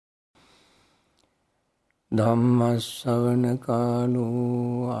Dhammasavana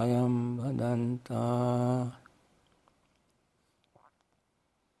kalu ayam bhadanta.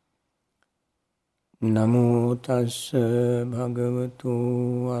 Namo tassa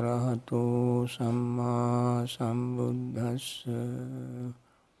bhagavato arahato samma sambuddhassa.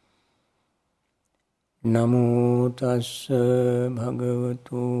 Namo tassa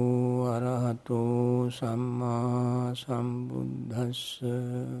bhagavato arahato samma sambuddhassa.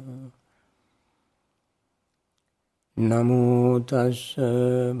 Namo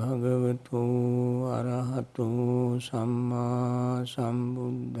tassa bhagavato arahato samma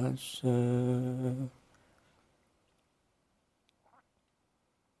sambuddhassa.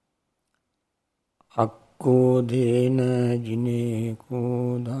 Akkodhena jine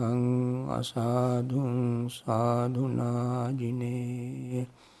kodhang asadhung sadhuna jine.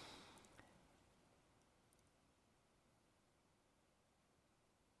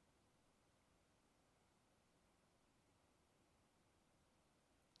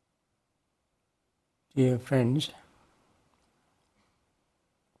 Dear friends,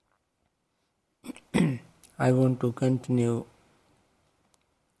 I want to continue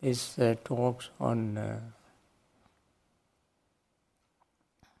these talks on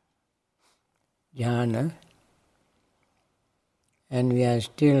Jhana, and we are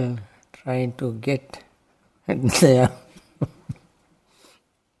still trying to get there.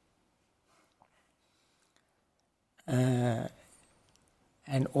 And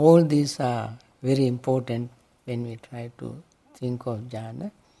all these are very important when we try to think of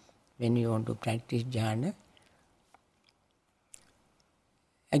Jhana, when we want to practice Jhana.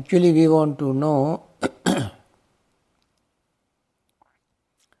 Actually, we want to know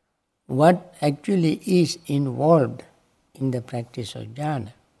what actually is involved in the practice of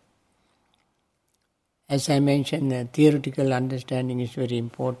Jhana. As I mentioned, the theoretical understanding is very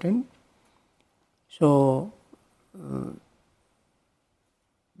important. So,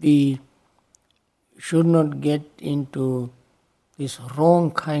 we should not get into this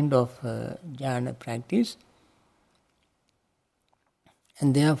wrong kind of jhana practice,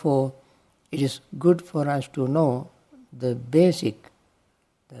 and therefore it is good for us to know the basic,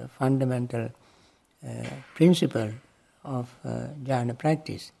 the fundamental principle of jhana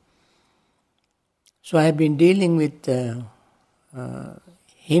practice. So I have been dealing with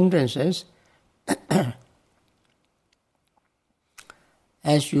hindrances.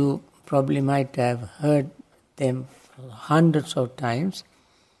 As you probably might have heard them hundreds of times,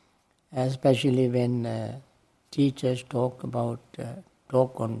 especially when teachers talk on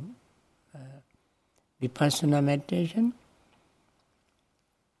vipassana meditation.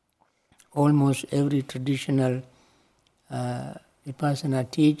 Almost every traditional vipassana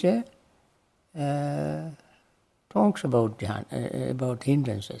teacher talks about about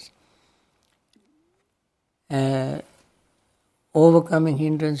hindrances. Overcoming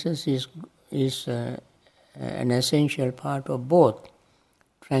hindrances is an essential part of both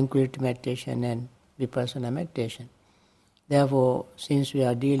tranquility meditation and vipassana meditation. Therefore, since we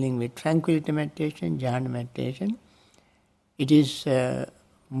are dealing with tranquility meditation, jhana meditation, it is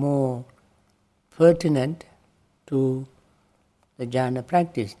more pertinent to the jhana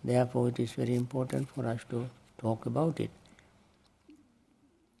practice. Therefore, it is very important for us to talk about it.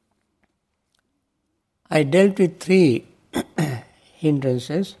 I dealt with 3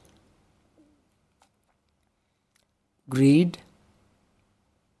 hindrances: greed,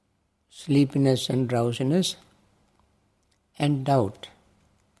 sleepiness and drowsiness, and doubt.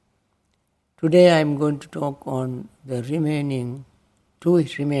 Today I am going to talk on the 2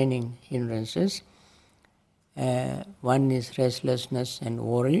 remaining hindrances. One is restlessness and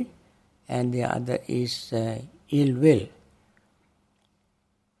worry, and the other is ill will.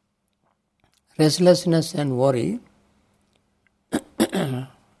 Restlessness and worry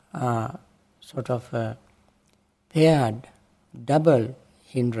are sort of a paired, double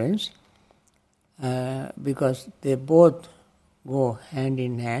hindrance because they both go hand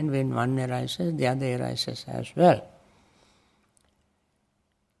in hand. When one arises, the other arises as well.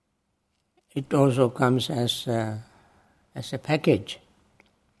 It also comes as a package.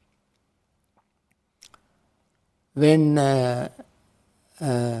 When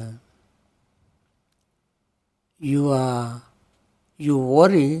you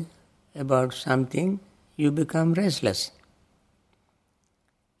worry about something, you become restless.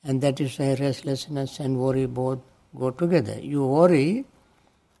 And that is why restlessness and worry both go together. You worry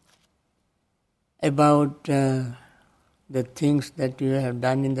about the things that you have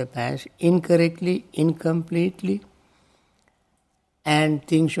done in the past incorrectly, incompletely, and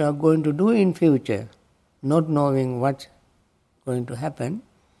things you are going to do in future, not knowing what's going to happen.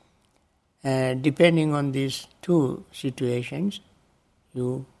 depending on these two situations,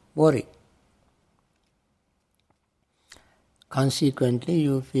 you worry. Consequently,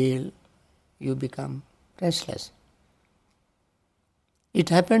 you become restless. It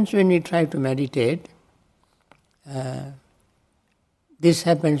happens when you try to meditate. This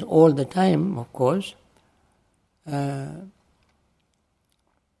happens all the time, of course. So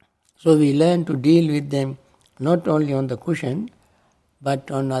we learn to deal with them not only on the cushion,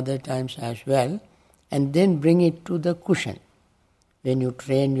 but on other times as well, and then bring it to the cushion. When you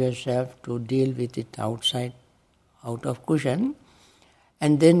train yourself to deal with it outside, out of cushion,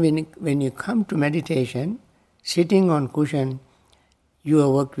 and then when you come to meditation, sitting on cushion,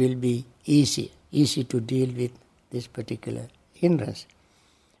 your work will be easy to deal with this particular hindrance.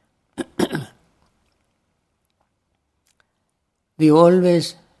 We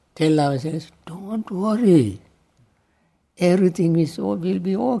always tell ourselves, don't worry, everything will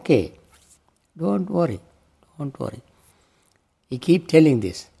be okay. Don't worry. We keep telling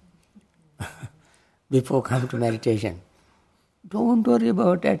this before come to meditation. Don't worry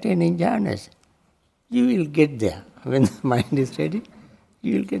about attaining jhanas. You will get there. When the mind is ready,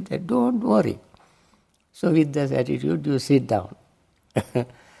 you will get there. Don't worry. So with this attitude, you sit down.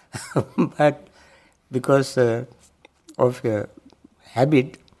 But because of your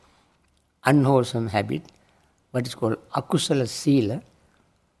habit, unwholesome habit, what is called akusala sila,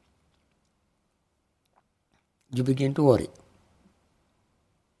 you begin to worry.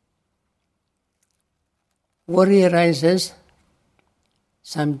 Worry arises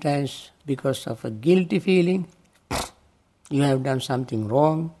sometimes because of a guilty feeling. You have done something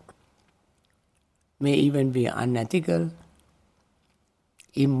wrong, may even be unethical,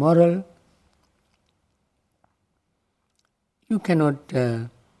 immoral. You cannot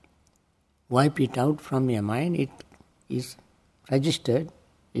wipe it out from your mind. It is registered.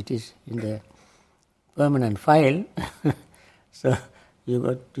 It is in the permanent file. So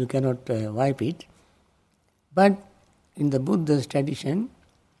you cannot wipe it. But in the Buddha's tradition,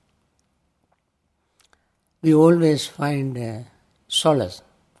 we always find solace,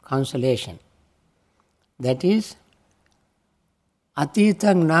 consolation. That is,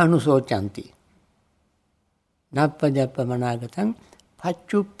 atitang nanusochanti, nappajappa managatang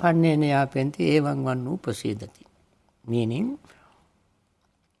paccuppanene yapenti evang vannu pasidati. Meaning,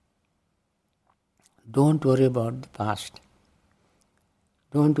 don't worry about the past.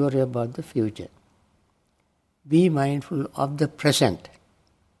 Don't worry about the future. Be mindful of the present.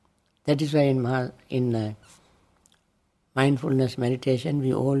 That is why in mindfulness meditation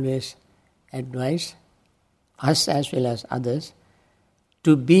we always advise us as well as others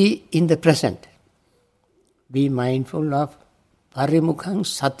to be in the present. Be mindful of parimukhang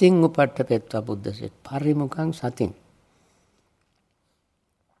sating upattapetva, Buddha said. Parimukhang sating.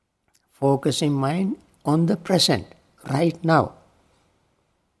 Focusing mind on the present, right now.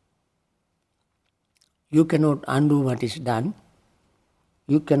 You cannot undo what is done.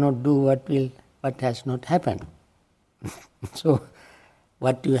 You cannot do what has not happened. So,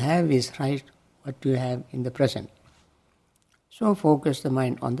 what you have is right, what you have in the present. So, focus the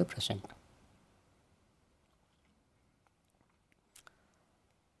mind on the present.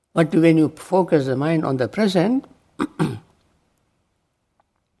 But when you focus the mind on the present,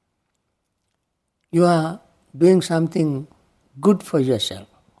 you are doing something good for yourself,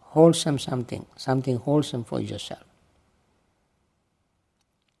 wholesome something wholesome for yourself.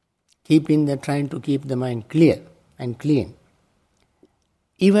 Trying to keep the mind clear and clean.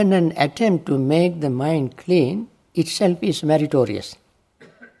 Even an attempt to make the mind clean itself is meritorious.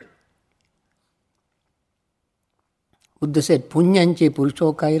 Buddha said, Punyanche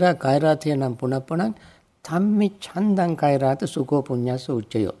purucho kaira, kairathenam punapunang, tammi chandang kairata sukho punyasa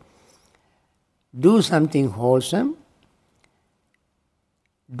uccayo. Do something wholesome.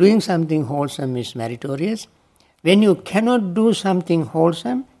 Doing something wholesome is meritorious. When you cannot do something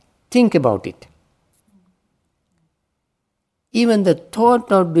wholesome, think about it. Even the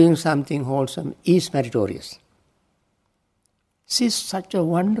thought of doing something wholesome is meritorious. This is such a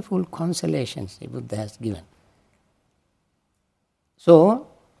wonderful consolation the Buddha has given. So,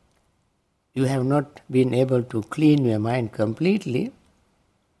 you have not been able to clean your mind completely,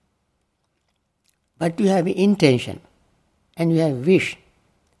 but you have intention and you have wish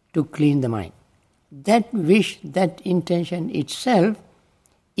to clean the mind. That wish, that intention itself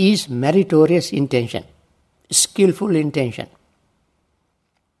is meritorious intention, skillful intention.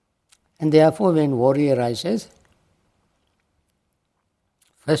 And therefore when worry arises,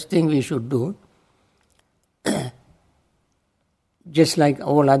 first thing we should do, just like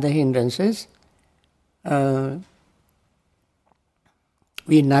all other hindrances, we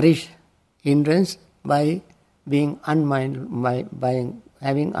nourish hindrance by being by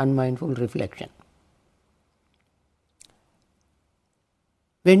having unmindful reflection.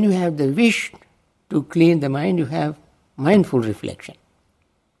 When you have the wish to clean the mind, you have mindful reflection.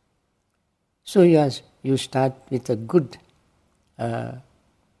 So you start with a good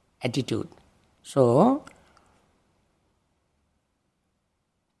attitude. So,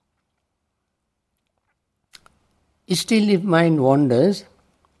 still if mind wanders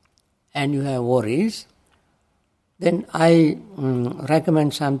and you have worries, then I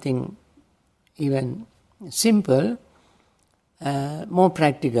recommend something even simple, more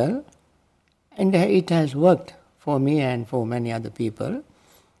practical, and it has worked for me and for many other people.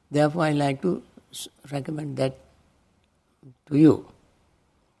 Therefore, I like to recommend that to you.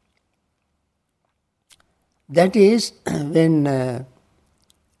 That is when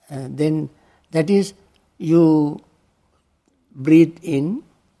you breathe in,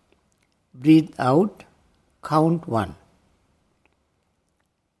 breathe out, count 1.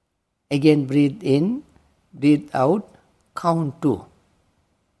 Again breathe in, breathe out, count 2.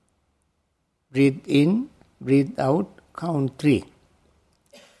 Breathe in, breathe out, count 3.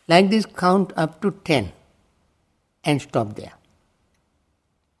 Like this, count up to 10 and stop there.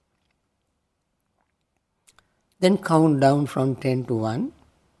 Then count down from 10 to 1.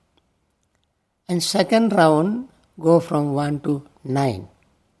 And second round, go from 1 to 9.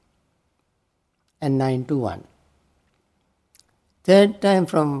 And 9 to 1. Third time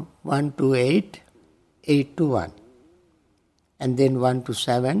from 1 to 8, 8 to 1. And then 1 to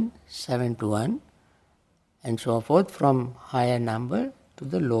 7, 7 to 1. And so forth from higher number to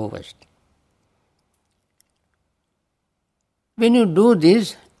the lowest. When you do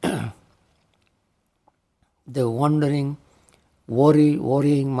this, the wandering,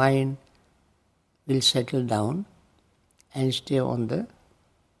 worrying mind will settle down and stay on the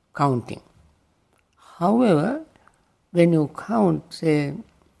counting. However, when you count, say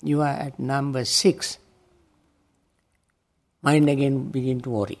you are at number 6, mind again begin to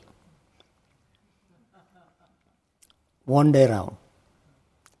worry. Wander around.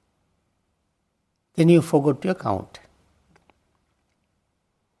 Then you forgot your count.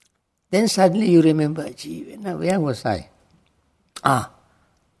 Then suddenly you remember, gee, where was I? I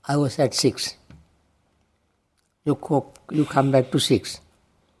was at 6. You come back to 6.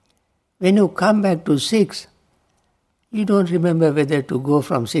 When you come back to 6, you don't remember whether to go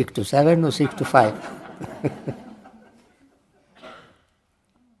from 6 to 7 or 6 to 5.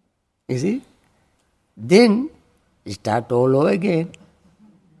 You see? Then start all over again.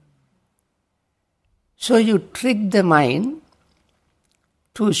 So you trick the mind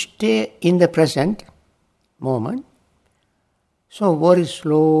to stay in the present moment, so worry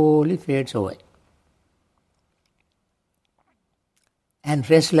slowly fades away. And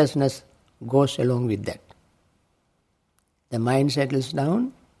restlessness goes along with that. The mind settles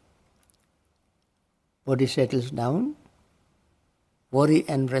down, body settles down, worry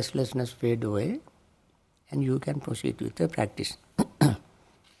and restlessness fade away, and you can proceed with the practice.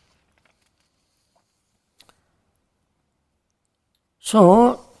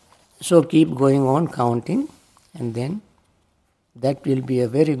 So keep going on counting, and then that will be a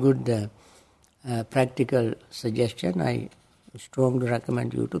very good practical suggestion. I strongly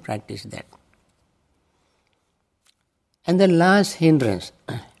recommend you to practice that. And the last hindrance,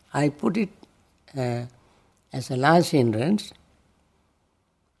 I put it as a last hindrance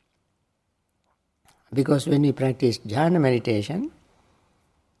because when you practice Jhana meditation,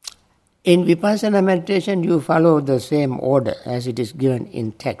 in Vipassana meditation you follow the same order as it is given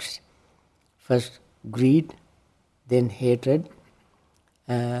in text. First greed, then hatred,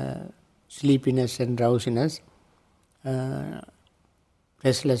 sleepiness and drowsiness,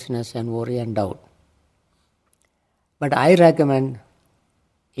 restlessness and worry and doubt. But I recommend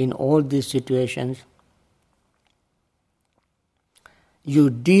in all these situations, you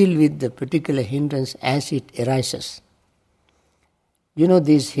deal with the particular hindrance as it arises. You know,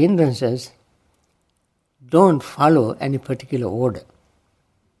 these hindrances don't follow any particular order.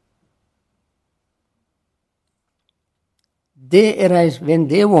 They arise when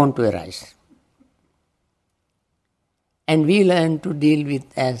they want to arise. And we learn to deal with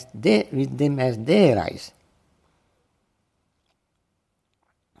them as they arise.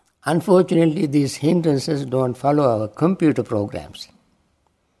 Unfortunately, these hindrances don't follow our computer programs.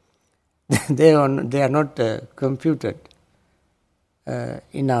 They are not computed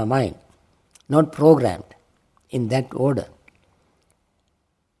in our mind, not programmed in that order.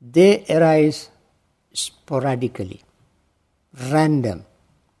 They arise sporadically, random.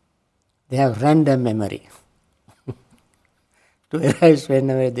 They have random memory. to arise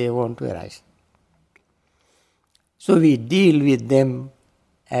whenever they want to arise. So we deal with them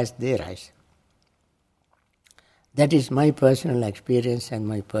as they arise. That is my personal experience and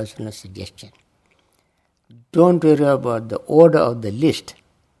my personal suggestion. Don't worry about the order of the list.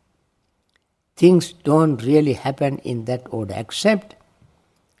 Things don't really happen in that order, except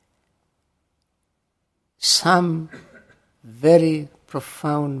some very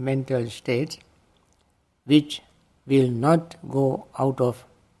profound mental states which will not go out of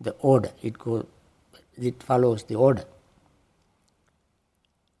the order. It follows the order.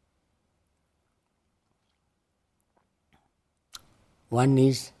 One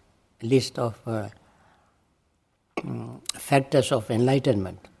is a list of factors of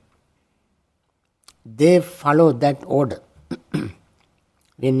enlightenment. They follow that order.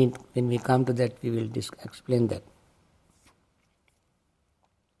 When we come to that, we will explain that.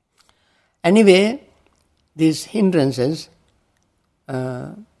 Anyway, these hindrances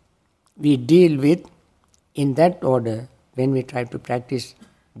we deal with in that order when we try to practice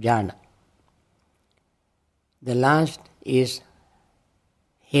jhana. The last is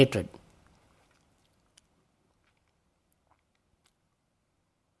hatred.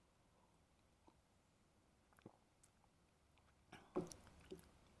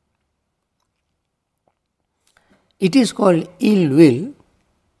 It is called ill will.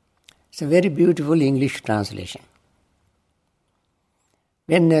 It's a very beautiful English translation.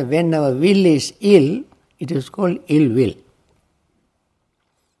 When our will is ill, it is called ill will.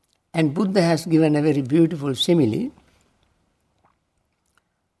 And Buddha has given a very beautiful simile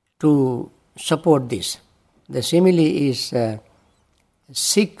to support this. The simile is a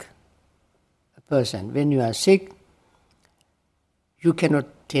sick person. When you are sick, you cannot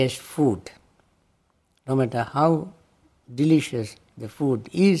taste food. No matter how delicious the food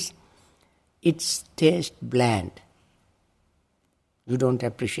is, it tastes bland. You don't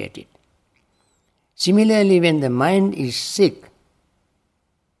appreciate it. Similarly, when the mind is sick,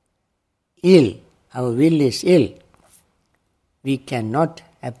 ill, our will is ill, we cannot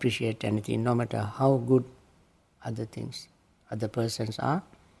appreciate anything, no matter how good other persons are,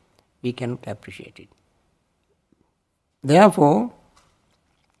 we cannot appreciate it. Therefore,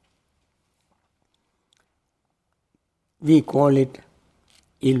 we call it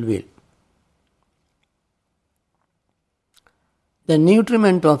ill will. The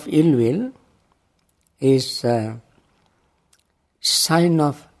nutriment of ill will is a sign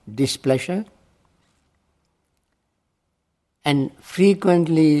of displeasure, and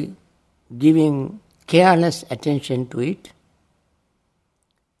frequently giving careless attention to it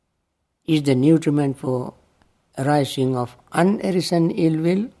is the nutriment for arising of unarisen ill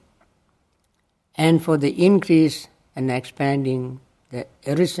will and for the increase and expanding the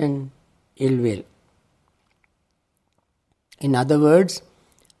arisen ill will. In other words,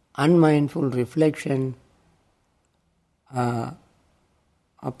 unmindful reflection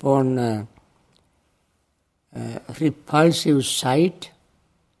upon repulsive sight,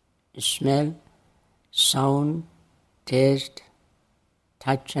 smell, sound, taste,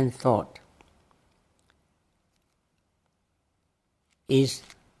 touch and thought is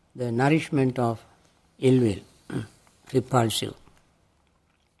the nourishment of ill will, repulsive.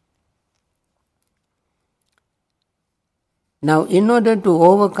 Now, in order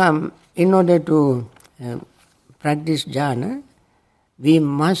to practice jhana, we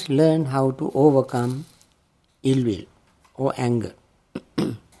must learn how to overcome ill will or anger.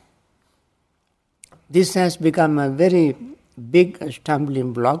 This has become a very big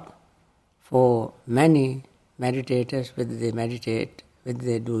stumbling block for many meditators, whether they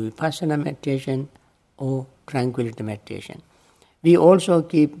do vipassana meditation or tranquility meditation. We also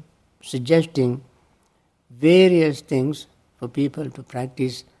keep suggesting various things for people to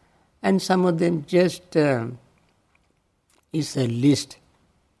practice, and some of them just is a list.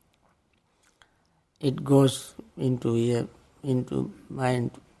 It goes into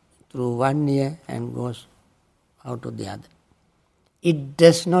mind through one ear and goes out of the other. It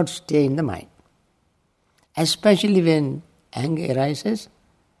does not stay in the mind. Especially when anger arises,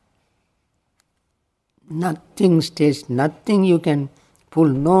 nothing stays, nothing you can pull,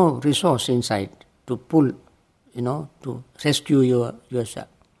 no resource inside to pull, to rescue yourself.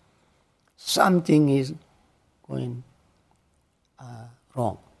 Something is going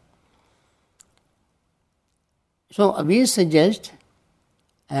wrong. So we suggest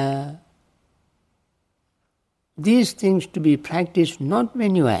these things to be practiced not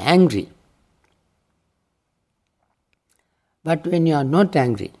when you are angry, but when you are not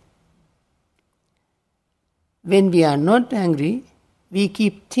angry. When we are not angry, we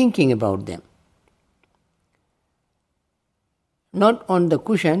keep thinking about them. not on the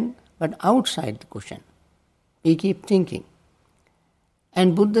cushion, but outside the cushion. We keep thinking.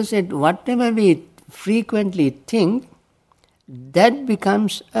 And Buddha said, whatever we frequently think, that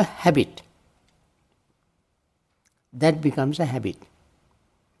becomes a habit. That becomes a habit.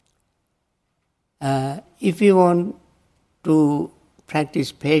 If we want to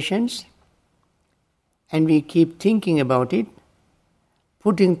practice patience, and we keep thinking about it,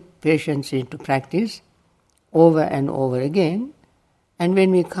 putting patience into practice over and over again, and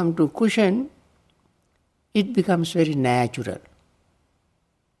when we come to cushion, it becomes very natural.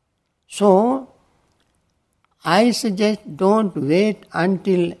 So, I suggest don't wait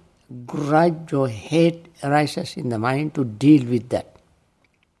until grudge or hate arises in the mind to deal with that.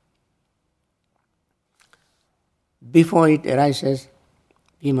 Before it arises,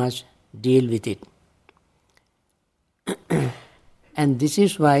 we must deal with it. And this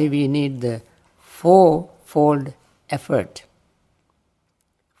is why we need the fourfold effort.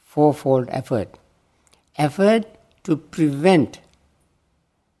 Fourfold effort. Effort to prevent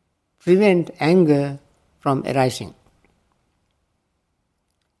anger from arising.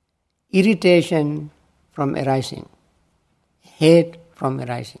 Irritation from arising. Hate from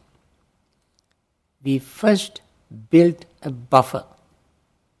arising. We first build a buffer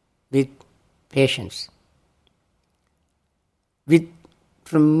with patience, with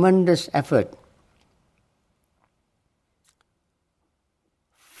tremendous effort.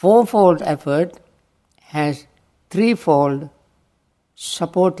 Fourfold effort has threefold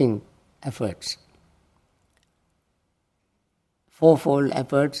supporting efforts. Fourfold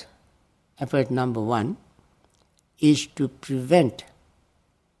efforts, effort number one is to prevent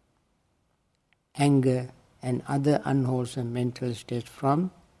anger and other unwholesome mental states from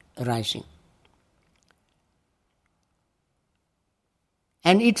arising.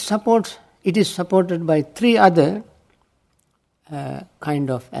 And it is supported by three other kind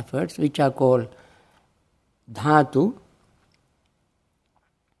of efforts, which are called dhatu.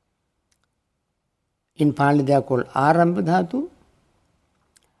 In Pali they are called arambha dhatu,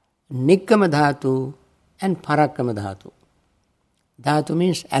 nikkama dhatu, and parakkama dhatu. Dhatu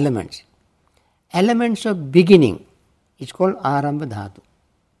means elements. Elements of beginning is called arambha dhatu.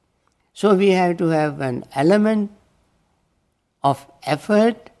 So we have to have an element of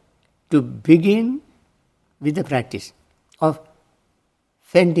effort to begin with the practice of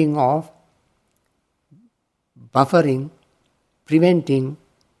fending off, buffering, preventing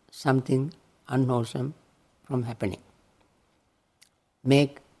something unwholesome from happening.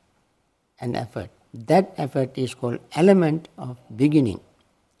 Make an effort. That effort is called element of beginning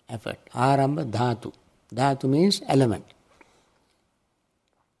effort. Arambha dhatu. Dhatu means element.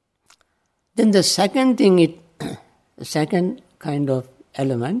 Then the second thing, the second kind of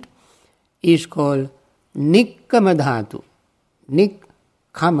element is called nikkama dhatu.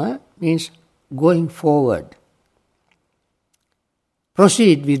 Nikkama means going forward.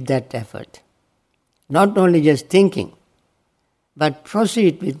 Proceed with that effort. Not only just thinking, but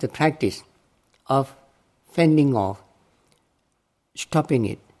proceed with the practice of fending off, stopping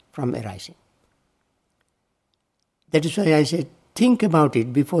it from arising. That is why I said, think about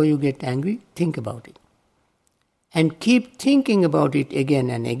it before you get angry, think about it. And keep thinking about it again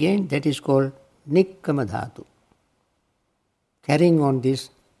and again, that is called nikkama dhatu. Carrying on this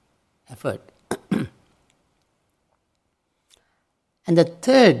effort. And the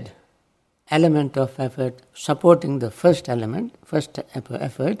third element of effort, supporting the first element, first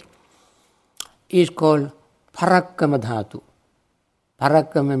effort, is called parakkama dhatu.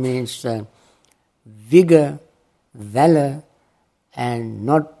 Parakkama means vigor, valor, and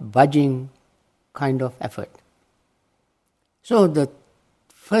not budging kind of effort. So the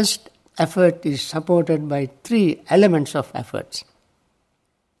first effort is supported by three elements of efforts.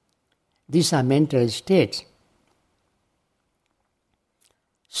 These are mental states.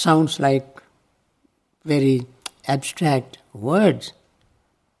 Sounds like very abstract words.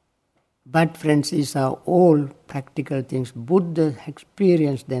 But friends, these are all practical things. Buddha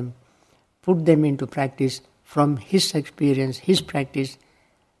experienced them, put them into practice. From his experience, his practice,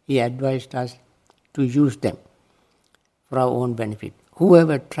 he advised us to use them for our own benefit.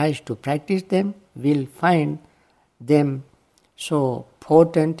 Whoever tries to practice them will find them so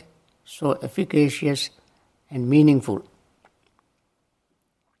potent, so efficacious and meaningful.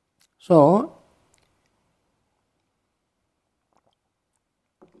 So,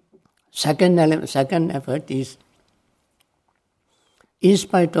 second effort is, in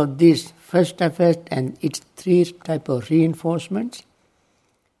spite of this first effort and its three type of reinforcements,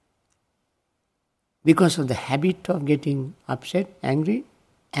 because of the habit of getting upset, angry,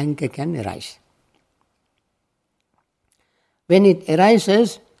 anger can arise. When it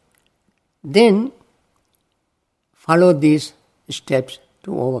arises, then follow these steps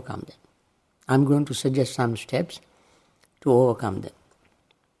to overcome them. I'm going to suggest some steps to overcome them.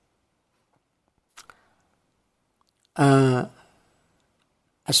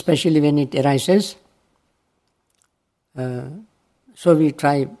 Especially when it arises, so we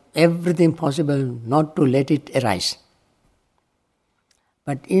try everything possible not to let it arise.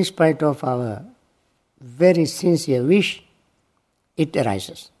 But in spite of our very sincere wish, it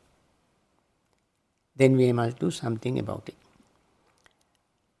arises. Then we must do something about it.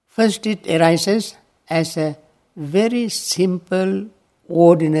 First, it arises as a very simple,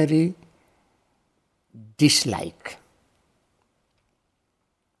 ordinary dislike.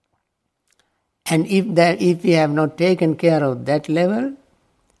 And if we have not taken care of that level,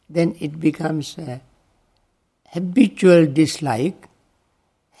 then it becomes a habitual dislike.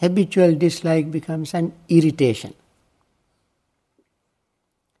 Habitual dislike becomes an irritation.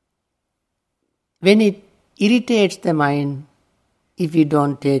 When it irritates the mind, if we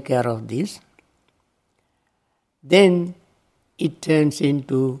don't take care of this, then it turns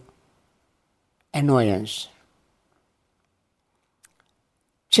into annoyance.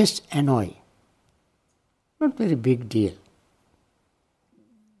 Just annoy. Not very big deal.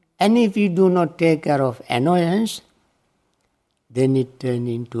 And if we do not take care of annoyance, then it turns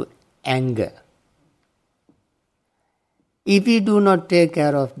into anger. If we do not take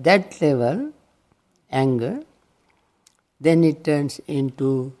care of that level, anger, then it turns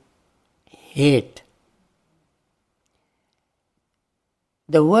into hate.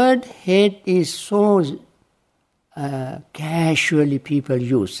 The word hate is so casually people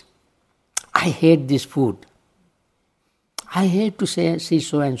use. I hate this food. I hate to see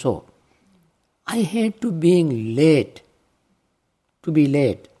so and so. I hate to be late.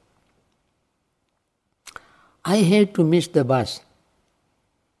 I hate to miss the bus.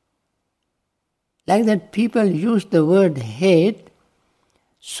 Like that, people use the word hate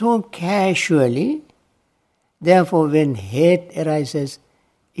so casually. Therefore, when hate arises,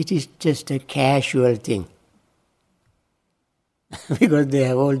 it is just a casual thing. Because they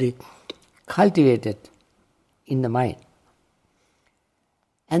have already cultivated in the mind.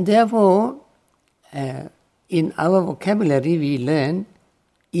 And therefore, in our vocabulary, we learn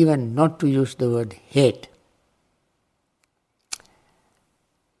even not to use the word hate.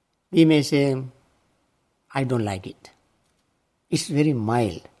 We may say, I don't like it. It's very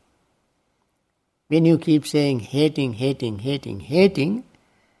mild. When you keep saying hating,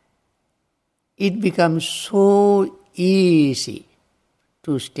 it becomes so easy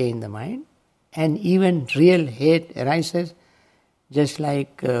to stay in the mind, and even real hate arises, just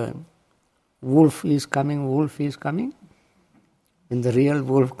like wolf is coming. When the real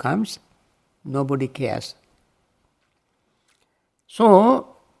wolf comes, nobody cares. So,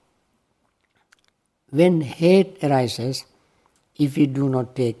 when hate arises, if we do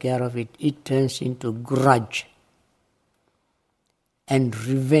not take care of it, it turns into grudge and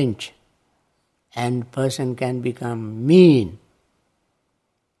revenge, and person can become mean.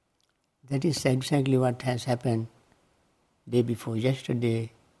 That is exactly what has happened day before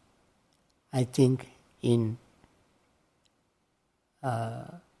yesterday, I think in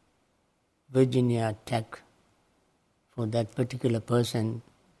Virginia attack for that particular person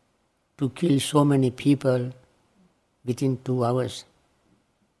to kill so many people within 2 hours.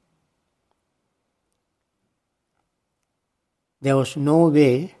 There was no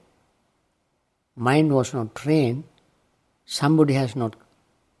way, mind was not trained, somebody has not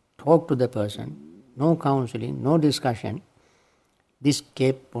talked to the person, no counseling, no discussion. This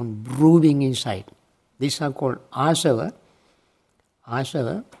kept on brewing inside. These are called asava.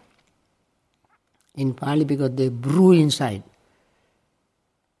 Asava in Pali because they brew inside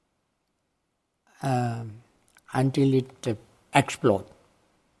until it explodes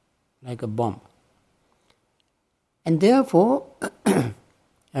like a bomb. And therefore,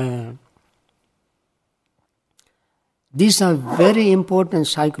 these are very important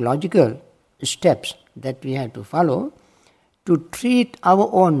psychological steps that we have to follow to treat our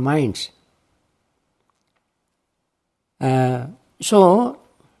own minds. So,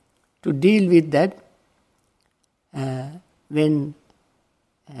 to deal with that, when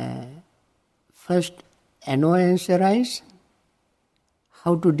first annoyance arises,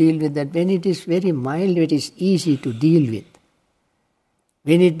 how to deal with that? When it is very mild, it is easy to deal with.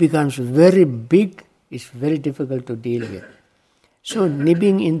 When it becomes very big, it's very difficult to deal with. So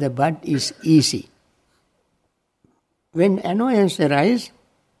nibbing in the bud is easy. When annoyance arises,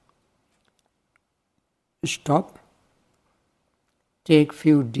 stop, take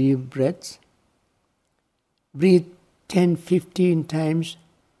few deep breaths, breathe 10, 15 times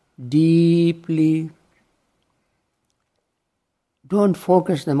deeply. Don't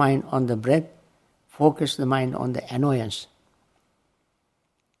focus the mind on the breath, focus the mind on the annoyance.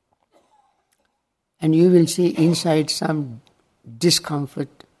 And you will see inside some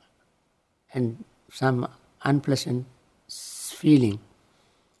discomfort and some unpleasant feeling.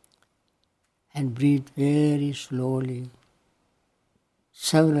 And breathe very slowly,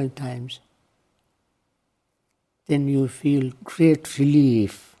 several times. Then you feel great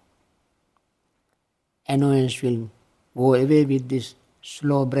relief. Annoyance will go away with this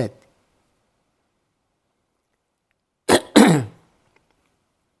slow breath.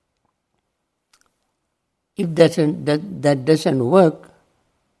 If that doesn't work,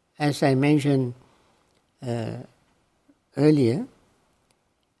 as I mentioned earlier,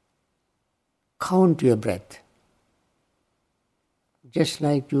 count your breath. Just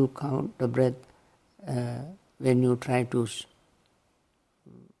like you count the breath when you try to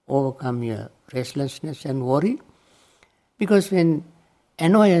overcome your restlessness and worry. Because when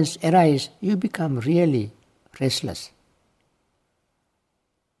annoyance arises, you become really restless.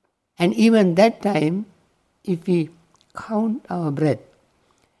 And even that time, if we count our breath,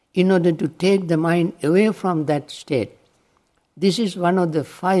 in order to take the mind away from that state, this is one of the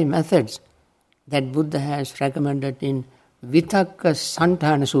 5 methods that Buddha has recommended in Vitakka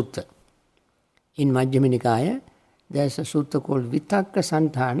Santana Sutta. In Majjhima Nikaya, there is a sutta called Vitakka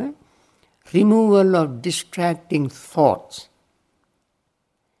Santana, removal of distracting thoughts.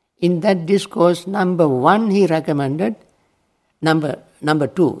 In that discourse, number 1 he recommended, number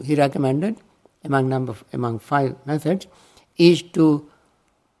 2 he recommended, among 5 methods, is to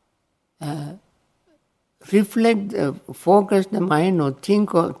reflect, focus the mind or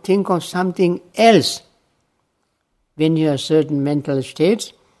think of something else when you have certain mental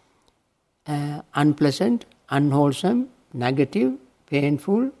states, unpleasant, unwholesome, negative,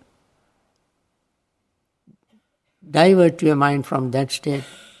 painful. Divert your mind from that state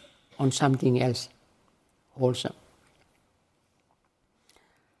on something else, wholesome.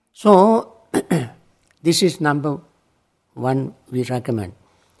 So, this is number 1 we recommend.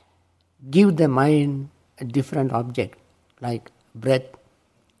 Give the mind a different object, like breath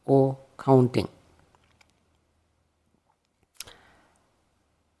or counting.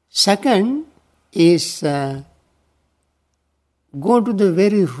 Second is go to the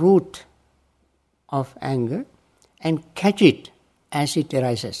very root of anger and catch it as it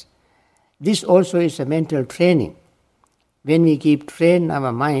arises. This also is a mental training. When we keep training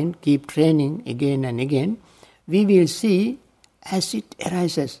our mind, keep training again and again, we will see as it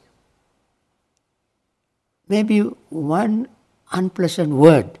arises. Maybe one unpleasant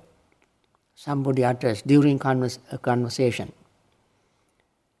word somebody utters during a conversation.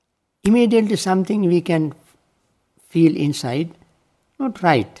 Immediately something we can feel inside, not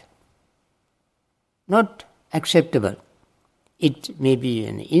right, not acceptable. It may be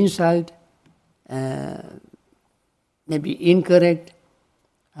an insult, maybe incorrect,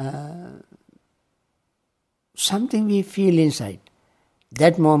 something we feel inside.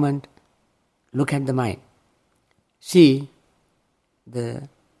 That moment, look at the mind. See the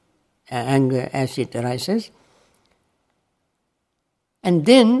anger as it arises, and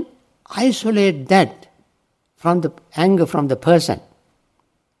then isolate that from the anger from the person.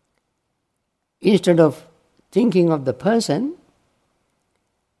 Instead of thinking of the person,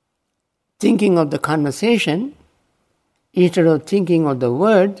 thinking of the conversation, instead of thinking of the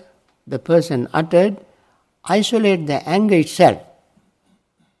word the person uttered, isolate the anger itself.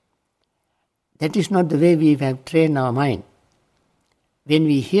 That is not the way we have trained our mind. When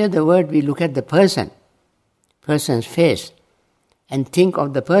we hear the word, we look at the person's face, and think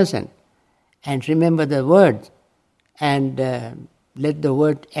of the person, and remember the word, and let the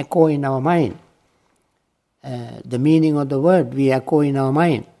word echo in our mind. The meaning of the word we echo in our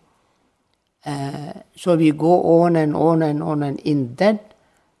mind. So we go on and on and on, and in that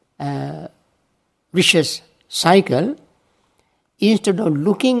vicious cycle, instead of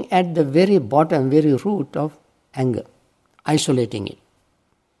looking at the very bottom, very root of anger, isolating it.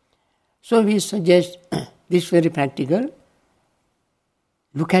 So we suggest this very practical.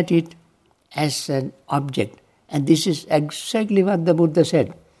 Look at it as an object. And this is exactly what the Buddha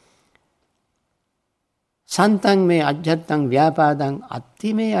said. Santang me ajjattang vyapadang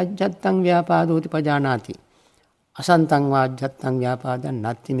atti me ajjattang vyapadoti pajanati. Asantang va ajjattang vyapadang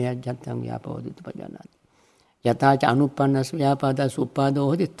natti me ajjattang vyapadoti pajanati. Yatacha anuppannas vyapadas uppado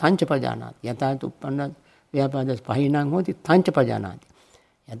hoti tancha pajanati. Yatacha uppannas vyapadas pahinang hoti tancha pajanati.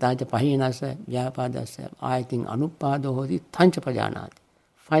 Yatacha pahinas vyapadas ayating anuppado hoti tancha pajanati.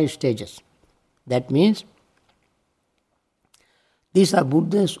 5 stages. That means These are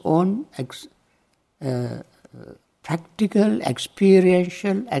Buddha's own practical,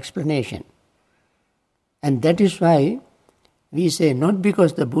 experiential explanation. And that is why we say not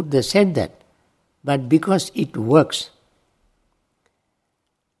because the Buddha said that, but because it works.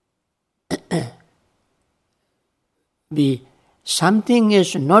 Something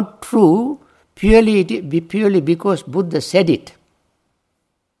is not true purely because Buddha said it.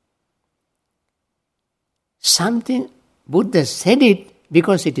 Something Buddha said it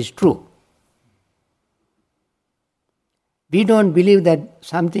because it is true. We don't believe that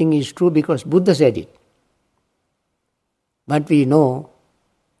something is true because Buddha said it. But we know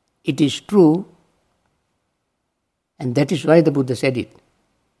it is true, and that is why the Buddha said it.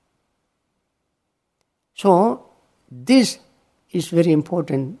 So, this is very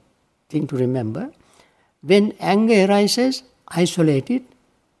important thing to remember. When anger arises, isolate it.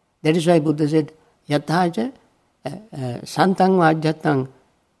 That is why Buddha said, Yathaja santang vajjatang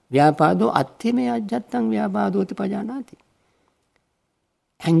vyapado attime ajjatang vyapado tipajanati.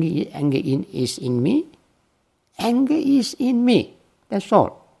 Anger is in me. Anger is in me. That's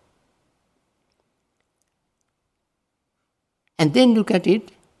all. And then look at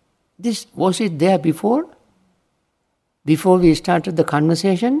it. Was it there before? Before we started the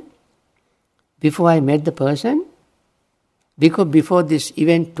conversation? Before I met the person? Because before this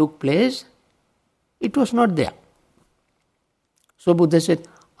event took place? It was not there. So Buddha said,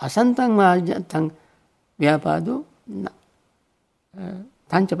 asantang vajjatang vyapado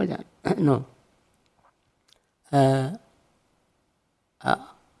tanchapajan. No.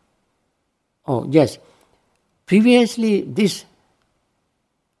 Yes. Previously this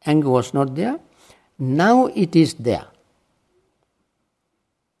anger was not there. Now it is there.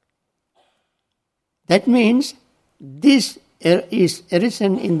 That means this is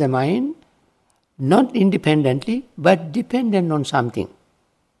arisen in the mind, not independently, but dependent on something.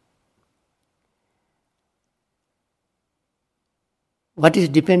 What is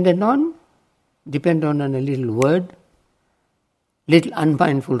dependent on? Dependent on a little word, little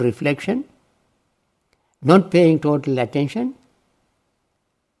unmindful reflection, not paying total attention,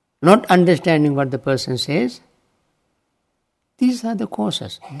 not understanding what the person says. These are the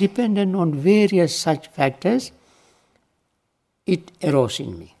causes. Dependent on various such factors, it arose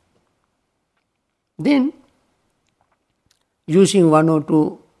in me. Then, using one or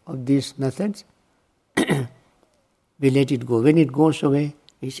two of these methods, we let it go. When it goes away,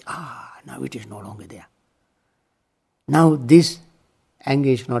 we say, now it is no longer there. Now this anger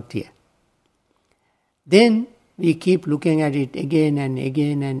is not here. Then we keep looking at it again and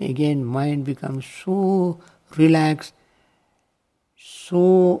again and again. Mind becomes so relaxed.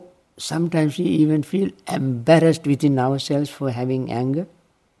 So sometimes we even feel embarrassed within ourselves for having anger,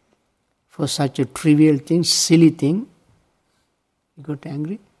 for such a trivial thing, silly thing. We got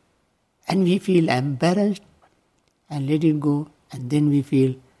angry and we feel embarrassed and let it go, and then we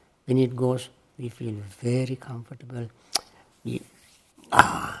feel, when it goes, we feel very comfortable. We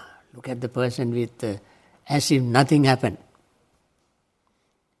look at the person with as if nothing happened.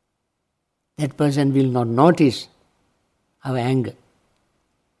 That person will not notice our anger.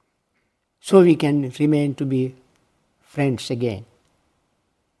 So we can remain to be friends again.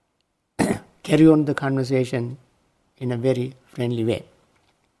 Carry on the conversation in a very friendly way.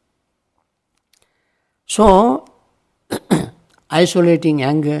 So, isolating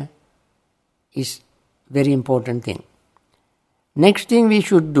anger is very important thing. Next thing we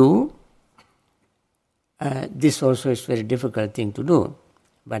should do, this also is very difficult thing to do,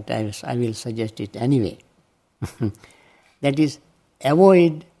 but I will suggest it anyway. That is,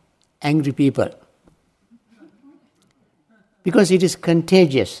 avoid angry people. Because it is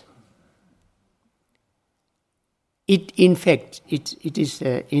contagious. It infects, it is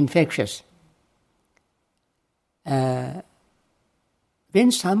infectious.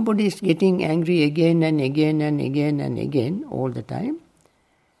 When somebody is getting angry again and again and again and again all the time,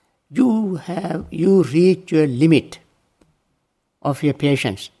 you reach your limit of your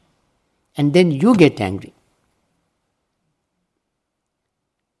patience, and then you get angry.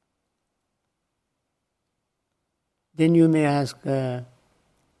 Then you may ask,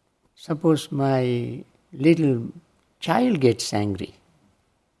 suppose my little child gets angry,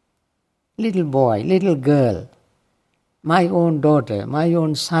 little boy, little girl, my own daughter, my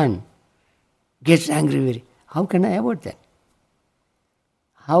own son gets angry. How can I avoid that?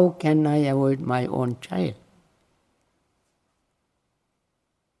 How can I avoid my own child?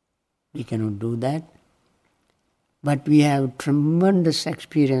 We cannot do that. But we have tremendous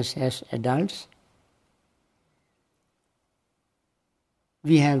experience as adults.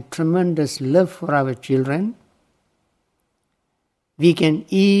 We have tremendous love for our children. we can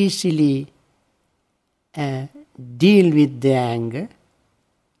easily deal with the anger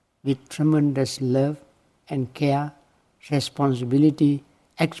with tremendous love and care, responsibility,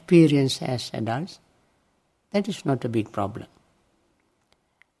 experience as adults. That is not a big problem.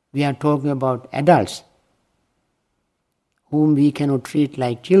 We are talking about adults whom we cannot treat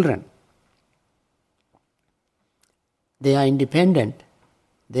like children. They are independent.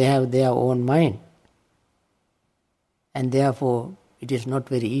 They have their own mind. And therefore, it is not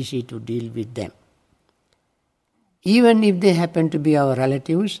very easy to deal with them. Even if they happen to be our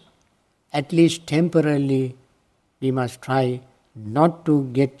relatives, at least temporarily, we must try not to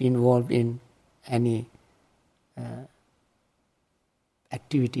get involved in any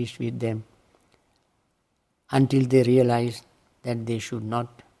activities with them until they realize that they should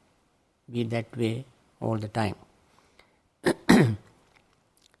not be that way all the time.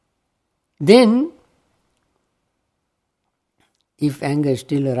 Then, if anger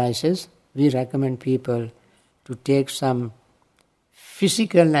still arises, we recommend people to take some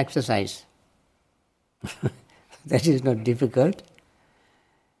physical exercise. That is not difficult.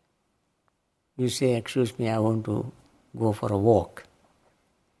 You say, excuse me, I want to go for a walk.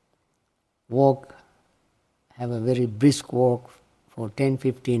 Have a very brisk walk for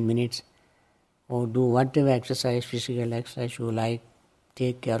 10-15 minutes, or do whatever exercise, physical exercise you like.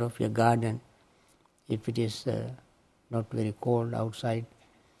 Take care of your garden if it is not very cold outside.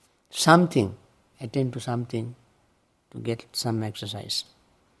 Something, attend to something to get some exercise.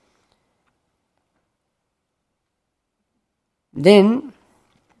 Then,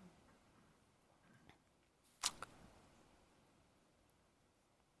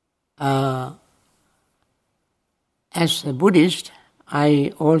 as a Buddhist,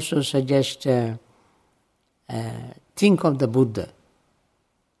 I also suggest think of the Buddha.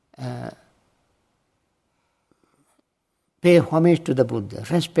 Pay homage to the Buddha,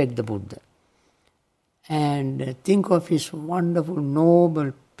 respect the Buddha, and think of his wonderful,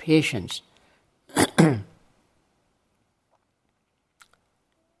 noble patience.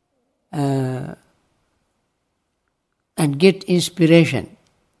 And get inspiration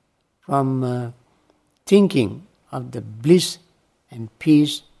from thinking of the bliss and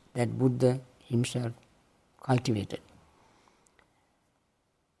peace that Buddha himself cultivated.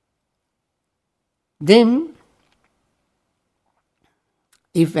 Then,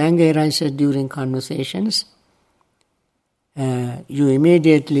 if anger arises during conversations, you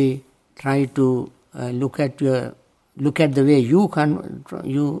immediately try to look at the way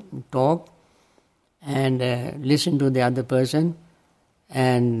you talk and listen to the other person,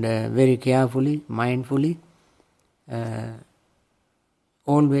 and very carefully, mindfully,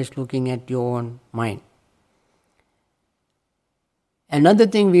 always looking at your own mind. Another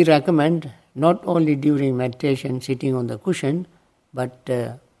thing we recommend, not only during meditation, sitting on the cushion, but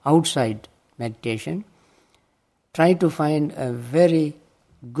outside meditation, try to find a very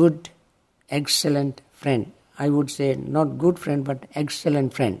good, excellent friend. I would say not good friend, but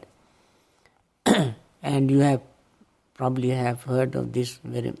excellent friend. And you probably have heard of this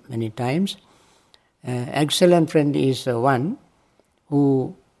very many times. Excellent friend is one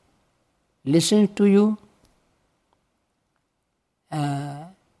who listens to you,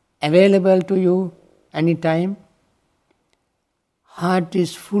 available to you anytime, heart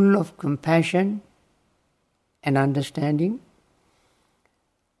is full of compassion and understanding,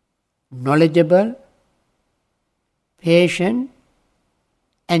 knowledgeable, patient,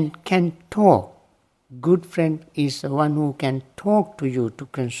 and can talk. Good friend is one who can talk to you to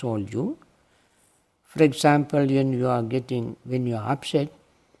console you. For example, when you are upset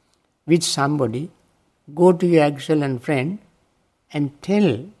with somebody, go to your excellent friend and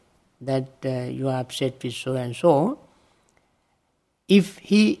tell that you are upset with so and so. If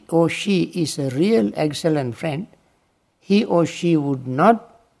he or she is a real excellent friend, he or she would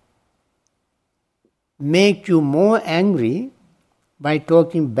not make you more angry by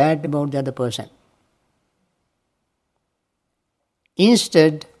talking bad about the other person.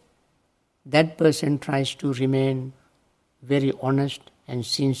 Instead, that person tries to remain very honest and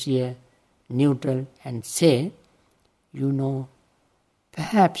sincere, neutral, and say,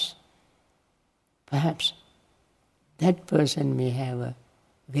 perhaps that person may have a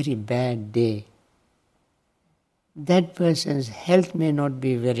very bad day. That person's health may not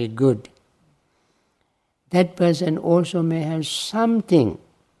be very good. That person also may have something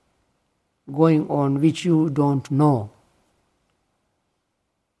going on which you don't know.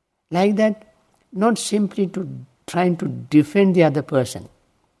 Like that, not simply to trying to defend the other person,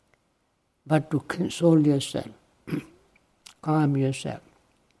 but to console yourself, calm yourself.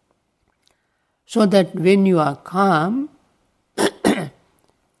 So that when you are calm,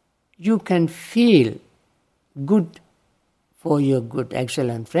 you can feel good for your good,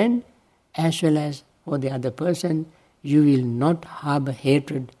 excellent friend, as well as for the other person. You will not harbor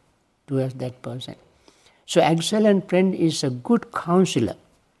hatred towards that person. So excellent friend is a good counselor.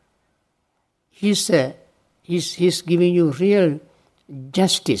 He's giving you real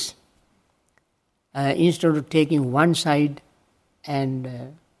justice. Instead of taking one side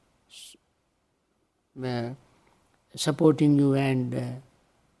and supporting you and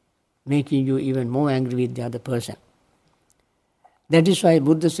making you even more angry with the other person. That is why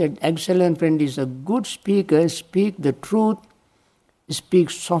Buddha said, excellent friend is a good speaker, speak the truth, speak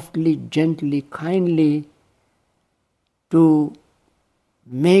softly, gently, kindly, to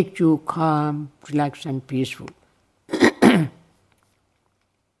make you calm, relaxed and peaceful.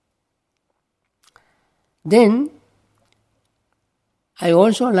 Then, I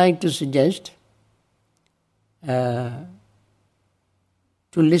also like to suggest to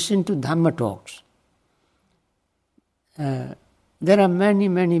listen to Dhamma talks. There are many,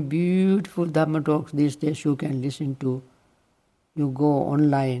 many beautiful Dhamma talks these days you can listen to. You go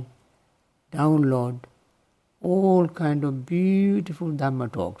online, download all kind of beautiful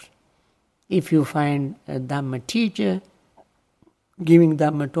Dhamma talks. If you find a Dhamma teacher giving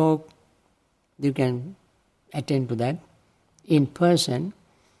Dhamma talk, you can attend to that in person.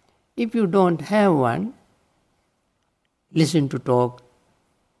 If you don't have one, listen to talk,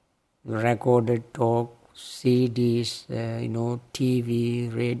 recorded talk, CDs,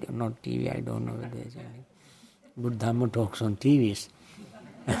 TV, radio, not TV, I don't know whether there's any good Dhamma talks on TVs.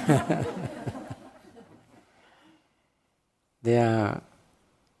 They are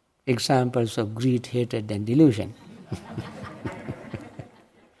examples of greed, hatred and delusion.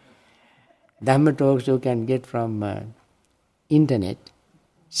 Dhamma talks you can get from internet,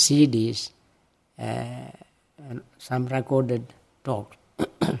 CDs, and some recorded talks.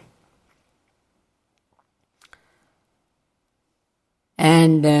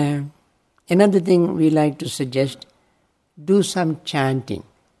 And another thing we like to suggest, do some chanting.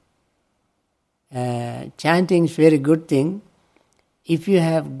 Chanting is a very good thing. If you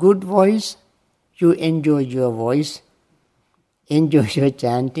have good voice, you enjoy your voice, enjoy your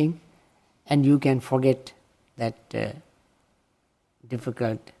chanting, and you can forget that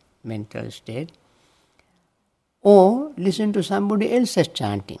difficult mental state. Or listen to somebody else's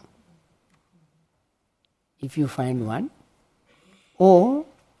chanting, if you find one. Or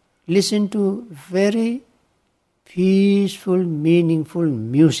listen to very peaceful, meaningful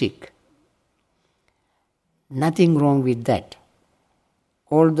music. Nothing wrong with that.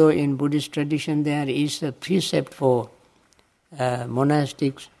 Although in Buddhist tradition there is a precept for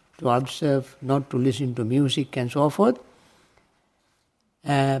monastics to observe not to listen to music and so forth.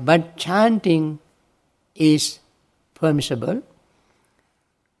 But chanting is permissible.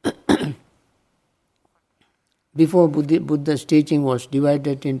 Before Buddha's teaching was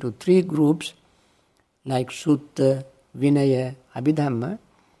divided into 3 groups, like Sutta, Vinaya, Abhidhamma.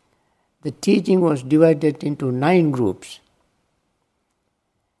 The teaching was divided into 9 groups.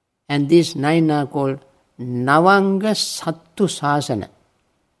 And these 9 are called Navanga Sattu Sasana.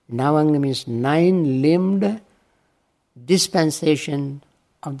 Navanga means 9-limbed dispensation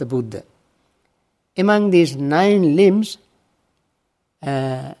of the Buddha. Among these 9 limbs,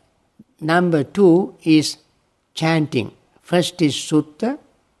 number 2 is chanting. First is Sutta,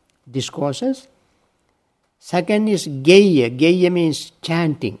 discourses. Second is Geya. Geya means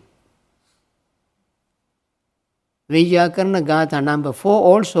chanting. Vyakarana Gatha, number 4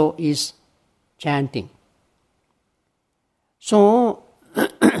 also is chanting. So,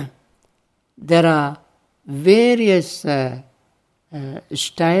 there are various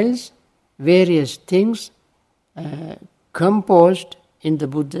styles, various things composed in the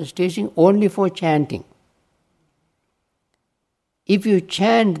Buddha's teaching only for chanting. If you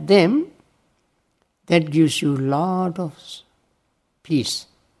chant them, that gives you a lot of peace.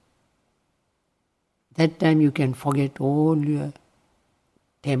 That time you can forget all your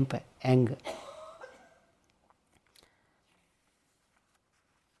temper, anger.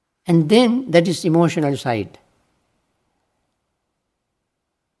 And then that is emotional side.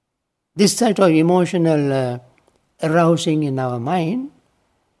 This side of emotional arousing in our mind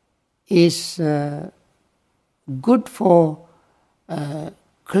is good for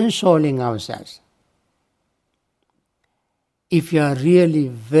consoling ourselves. If you are really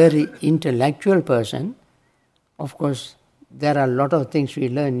very intellectual person, of course, there are a lot of things we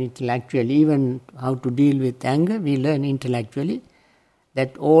learn intellectually. Even how to deal with anger, we learn intellectually.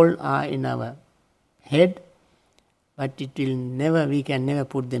 That all are in our head, but we can never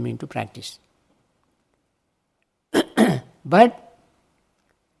put them into practice. But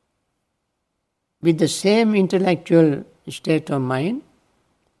with the same intellectual state of mind,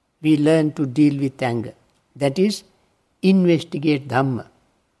 we learn to deal with anger. That is, investigate Dhamma.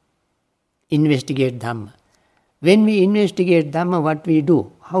 Investigate Dhamma. When we investigate Dhamma, what we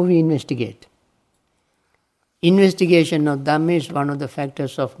do? How we investigate? Investigation of Dhamma is one of the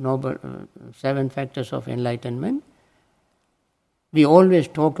factors of 7 factors of enlightenment. We always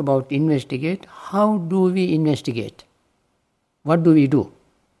talk about investigate. How do we investigate? What do we do?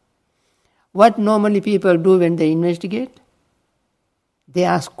 What normally people do when they investigate? They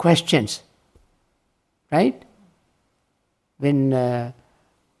ask questions, right? When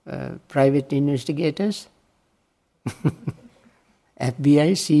private investigators,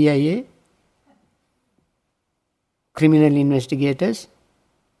 FBI, CIA, criminal investigators,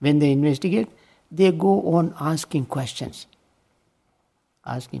 when they investigate, they go on asking questions,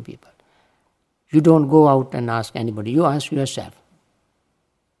 asking people. You don't go out and ask anybody, you ask yourself.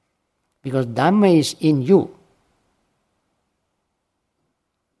 Because Dhamma is in you.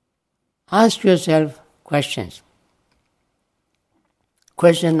 Ask yourself questions.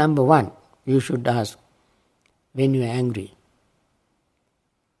 Question number 1, you should ask when you are angry.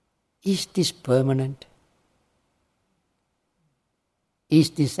 Is this permanent? Is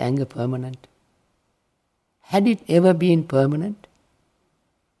this anger permanent? Had it ever been permanent?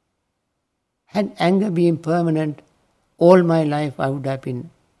 Had anger been permanent, all my life I would have been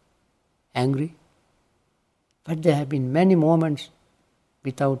angry. But there have been many moments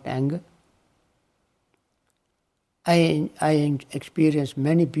without anger. I experienced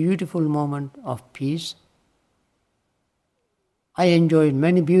many beautiful moments of peace. I enjoyed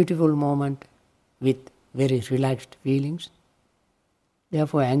many beautiful moments with very relaxed feelings.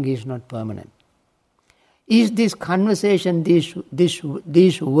 Therefore, anger is not permanent. Is this conversation,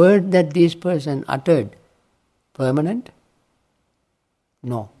 this word that this person uttered, permanent?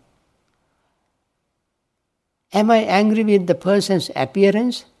 No. Am I angry with the person's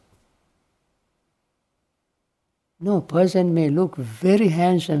appearance? No, person may look very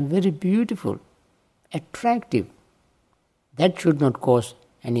handsome, very beautiful, attractive. That should not cause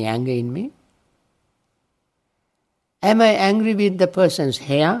any anger in me. Am I angry with the person's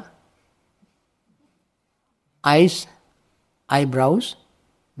hair, eyes, eyebrows,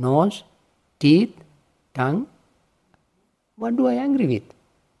 nose, teeth, tongue? What do I angry with?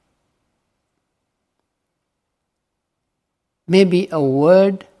 Maybe a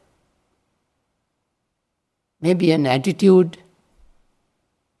word, maybe an attitude.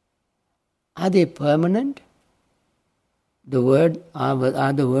 Are they permanent?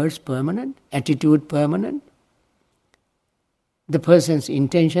 Are the words permanent? Attitude permanent? The person's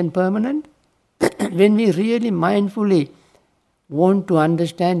intention permanent? When we really mindfully want to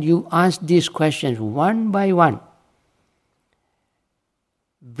understand, you ask these questions one by one,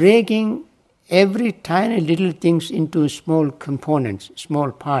 breaking every tiny little things into small components,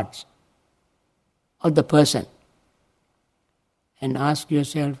 small parts of the person, and ask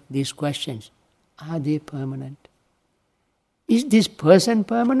yourself these questions. Are they permanent? Is this person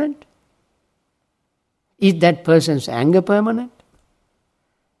permanent? Is that person's anger permanent?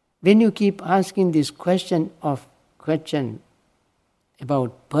 When you keep asking this question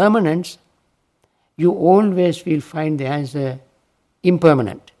about permanence, you always will find the answer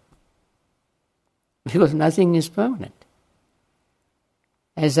impermanent. Because nothing is permanent.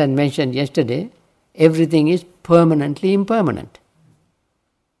 As I mentioned yesterday, everything is permanently impermanent.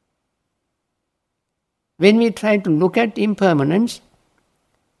 When we try to look at impermanence,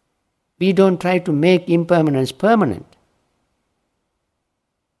 we don't try to make impermanence permanent.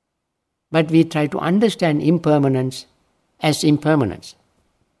 But we try to understand impermanence as impermanence.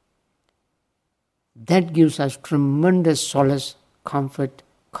 That gives us tremendous solace, comfort,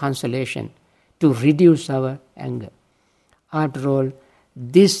 consolation to reduce our anger. After all,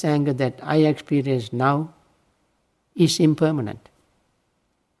 this anger that I experience now is impermanent.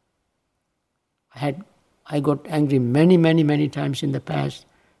 I got angry many times in the past,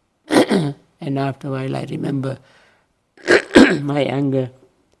 and after a while I remember my anger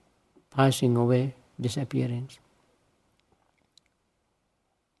passing away, disappearing.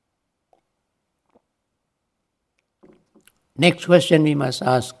 Next question we must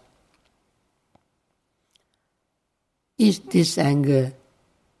ask, is this anger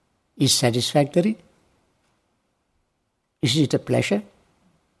is satisfactory? Is it a pleasure?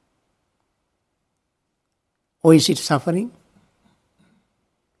 Or is it suffering?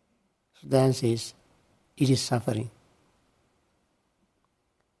 So the answer is, it is suffering.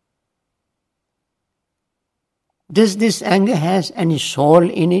 Does this anger has any soul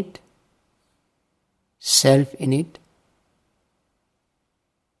in it? Self in it?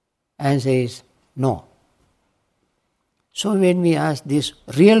 Answer is, No. So when we ask these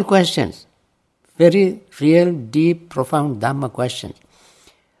real questions, very real, deep, profound Dhamma questions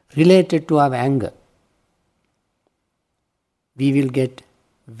related to our anger, we will get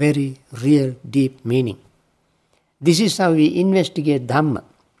very real, deep meaning. This is how we investigate Dhamma.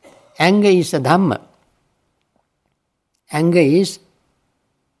 Anger is a Dhamma. Anger is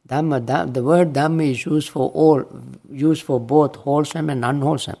Dhamma. The word Dhamma is used for both wholesome and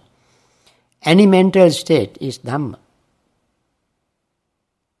unwholesome. Any mental state is Dhamma.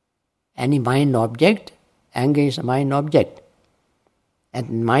 Any mind object, anger is a mind object.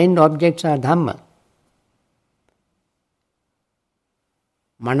 And mind objects are Dhamma.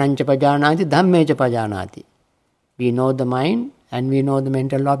 Manancha pajanati, dhammecha pajanati. We know the mind and we know the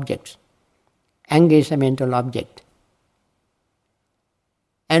mental objects. Anger is a mental object.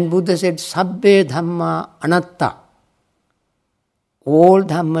 And Buddha said, Sabbe dhamma anatta. All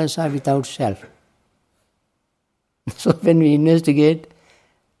dhammas are without self. So when we investigate,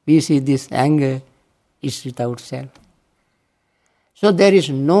 we see this anger is without self. So there is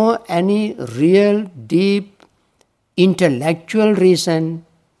no any real, deep, intellectual reason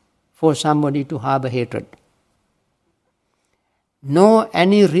for somebody to harbor hatred. No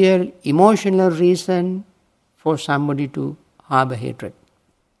any real emotional reason for somebody to harbor hatred.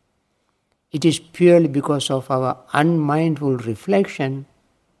 It is purely because of our unmindful reflection,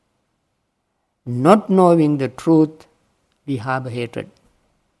 not knowing the truth, we harbor hatred.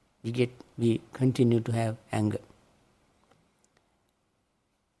 We continue to have anger.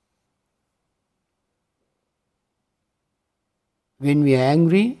 When we are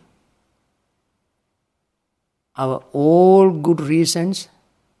angry, our all good reasons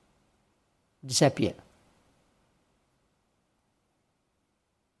disappear.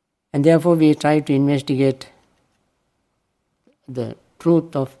 And therefore we try to investigate the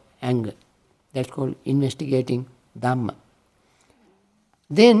truth of anger. That's called investigating Dhamma.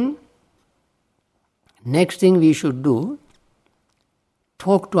 Then, next thing we should do,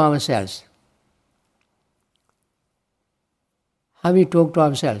 talk to ourselves. How we talk to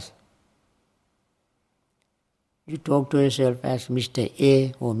ourselves? You talk to yourself as Mr.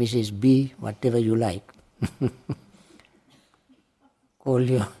 A or Mrs. B, whatever you like. Call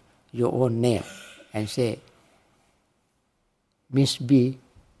your own name and say, Miss B,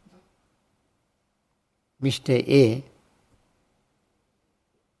 Mr. A,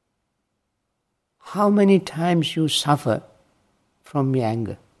 how many times you suffer from your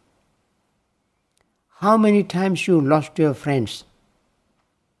anger? How many times you lost your friends?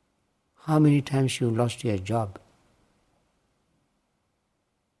 How many times you lost your job?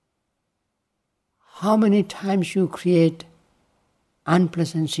 How many times you create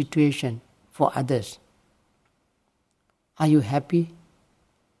unpleasant situation for others? Are you happy?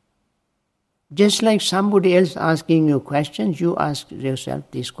 Just like somebody else asking you questions, you ask yourself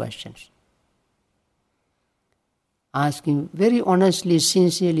these questions. Asking very honestly,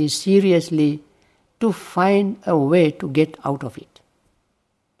 sincerely, seriously, to find a way to get out of it.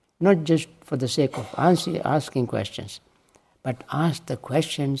 Not just for the sake of asking questions, but ask the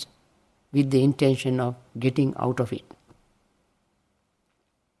questions with the intention of getting out of it.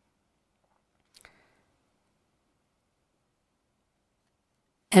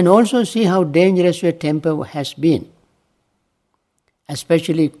 And also see how dangerous your temper has been.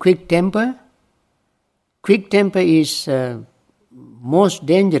 Especially quick temper. Quick temper is most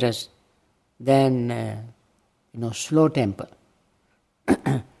dangerous than slow temper.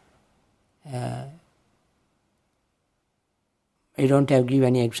 I don't have to give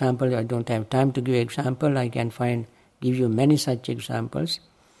any example. I don't have time to give example. I can give you many such examples.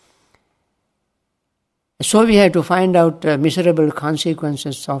 So we have to find out miserable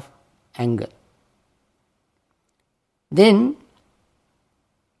consequences of anger. Then,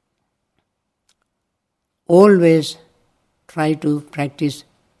 always try to practice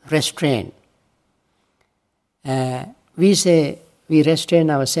restraint. We say we restrain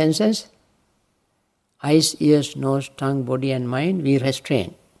our senses, eyes, ears, nose, tongue, body and mind, we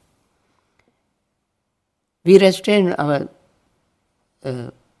restrain. We restrain our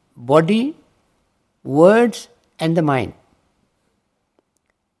body, words and the mind.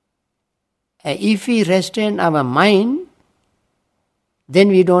 If we restrain our mind, then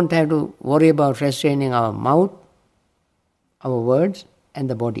we don't have to worry about restraining our mouth, our words and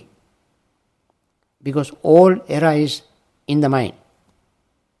the body. Because all error is in the mind.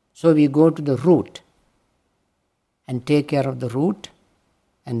 So we go to the root and take care of the root,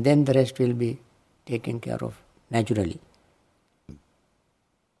 and then the rest will be taken care of naturally.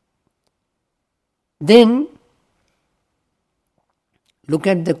 Then look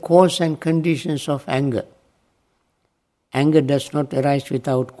at the cause and conditions of anger. Anger does not arise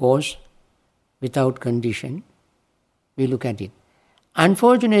without cause, without condition. We look at it.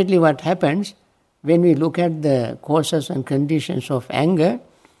 Unfortunately, what happens when we look at the causes and conditions of anger,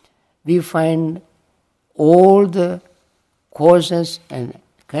 we find all the causes and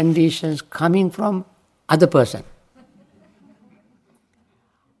conditions coming from other person.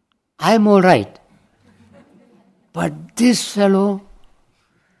 I am all right. But this fellow,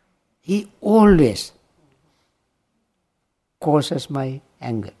 he always causes my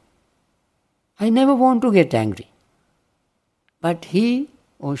anger. I never want to get angry. But he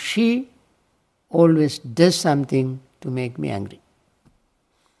or she always does something to make me angry.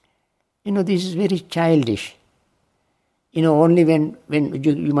 This is very childish. Only when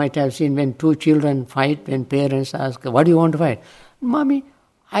you might have seen when two children fight, when parents ask, what do you want to fight? Mommy,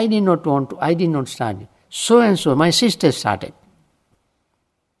 I did not start it. So and so, my sister started.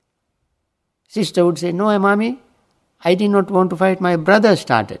 Sister would say, no, mommy, I did not want to fight, my brother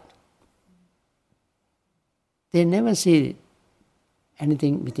started. They never see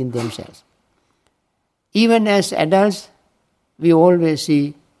anything within themselves. Even as adults, we always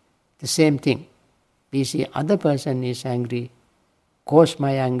see the same thing. We see other person is angry, caused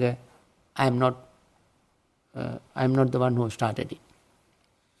my anger. I am not the one who started it.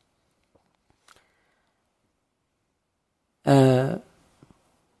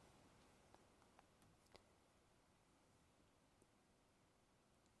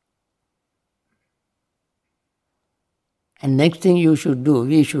 And next thing you should do,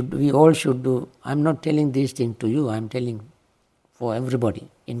 we all should do, I'm not telling these things to you, I'm telling for everybody,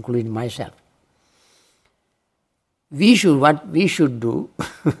 including myself. What we should do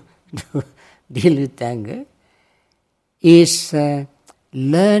to deal with anger is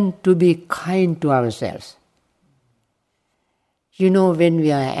learn to be kind to ourselves. When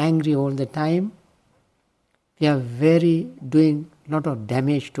we are angry all the time, we are doing a lot of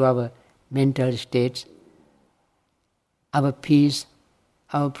damage to our mental states, our peace,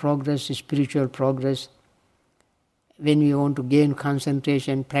 our progress, spiritual progress. When we want to gain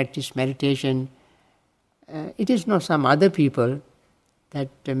concentration, practice meditation, it is not some other people that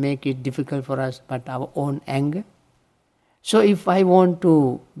make it difficult for us, but our own anger. So if I want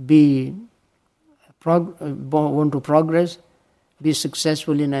to progress, be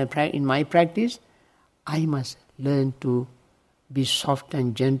successful in my practice, I must learn to be soft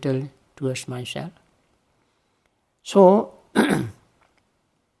and gentle towards myself. So,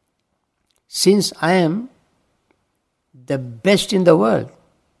 since I am the best in the world,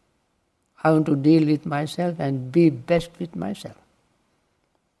 I want to deal with myself and be best with myself.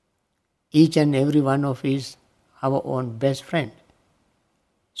 Each and every one of us is our own best friend.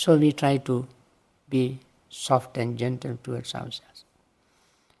 So we try to be soft and gentle towards ourselves.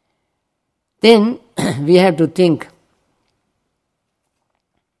 Then we have to think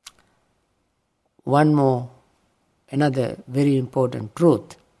another very important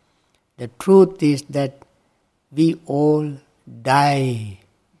truth. The truth is that we all die.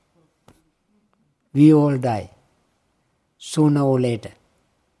 We all die, sooner or later.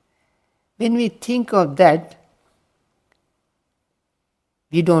 When we think of that,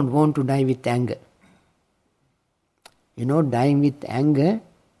 we don't want to die with anger. Dying with anger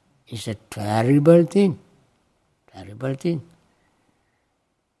is a terrible thing. Terrible thing.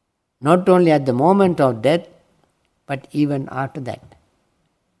 Not only at the moment of death, but even after that.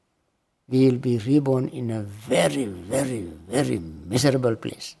 We will be reborn in a very, very, very miserable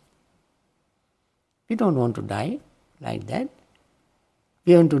place. We don't want to die like that.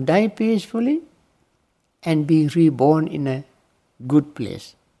 We want to die peacefully and be reborn in a good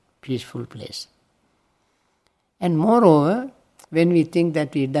place, peaceful place. And moreover, when we think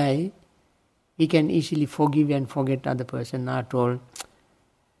that we die, we can easily forgive and forget other person. After all,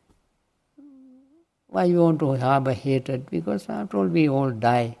 why you want to harbor hatred? Because after all, we all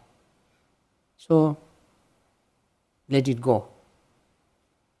die. So, let it go.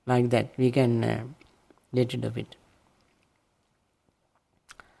 Like that, we can let it of it.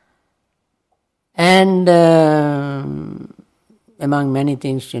 And among many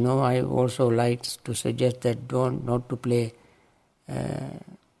things, I also like to suggest that not to play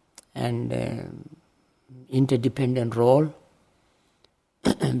an interdependent role.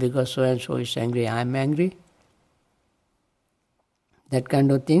 Because so and so is angry, I am angry. That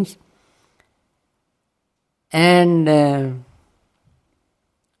kind of things. And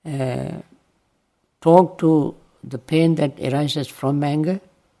talk to the pain that arises from anger.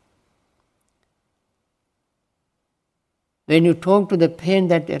 When you talk to the pain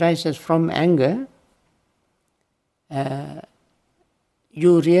that arises from anger,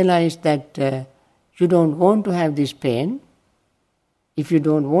 you realize that you don't want to have this pain. If you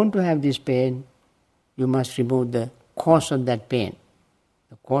don't want to have this pain, you must remove the cause of that pain.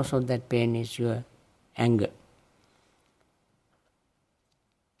 The cause of that pain is your anger.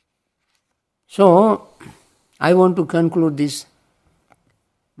 So, I want to conclude this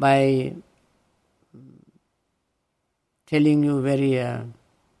by telling you very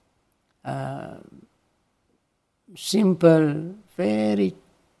simple, very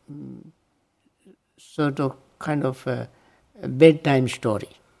sort of kind of a bedtime story.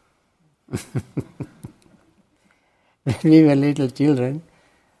 When we were little children,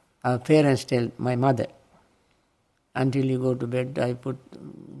 our parents tell my mother, until you go to bed,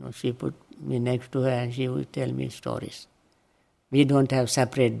 she put me next to her and she would tell me stories. We don't have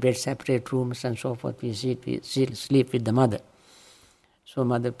separate beds, separate rooms and so forth. We sleep with the mother. So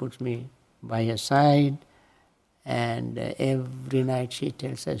mother puts me by her side and every night she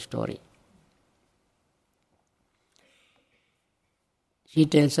tells a story. She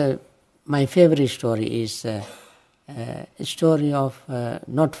tells my favorite story is a story of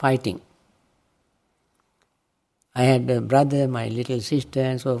not fighting. I had a brother, my little sister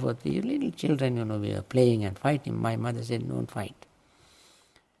and so forth. We little children, we were playing and fighting. My mother said, don't fight.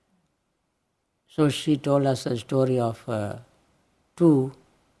 So she told us a story of two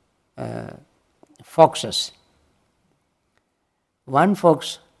foxes. One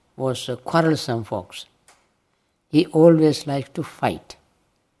fox was a quarrelsome fox. He always liked to fight.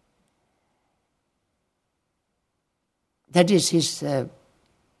 That is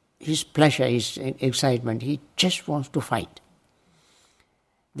his pleasure, his excitement. He just wants to fight.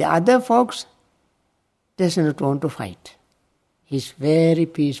 The other fox does not want to fight. He's very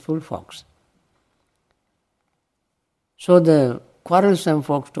peaceful fox. So the quarrelsome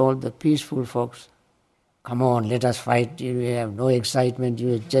fox told the peaceful fox, come on, let us fight. You have no excitement.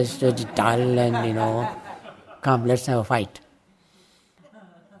 You are just dull and, come, let's have a fight.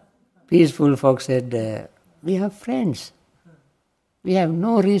 Peaceful fox said, we are friends. We have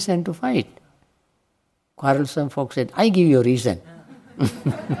no reason to fight. Quarrelsome fox said, I give you a reason.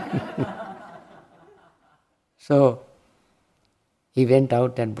 So he went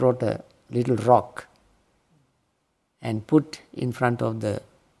out and brought a little rock and put in front of the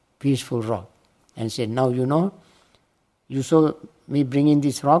peaceful rock and said, now you saw me bringing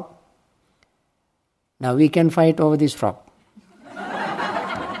this rock. Now we can fight over this rock.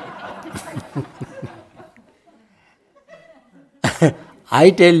 I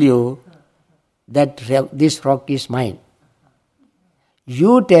tell you that this rock is mine.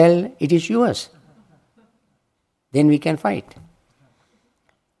 You tell it is yours. Then we can fight.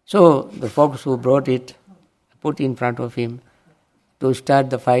 So the fox who brought it, put in front of him to start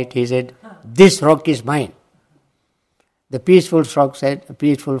the fight, he said, this rock is mine. The peaceful fox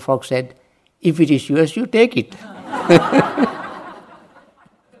said, if it is yours, you take it.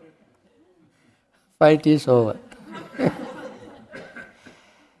 Fight is over.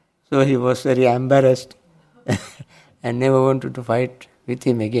 So he was very embarrassed and never wanted to fight with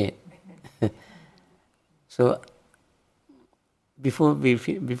him again. So before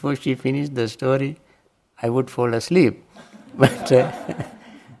she finished the story, I would fall asleep. But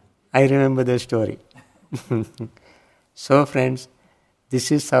I remember the story. So friends, this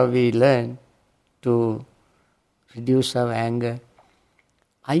is how we learn to reduce our anger.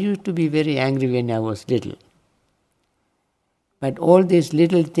 I used to be very angry when I was little. But all these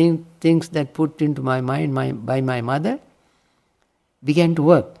little things that put into my mind by my mother began to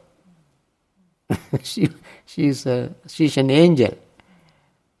work. She's an angel.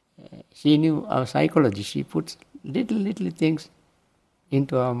 She knew our psychology. She puts little things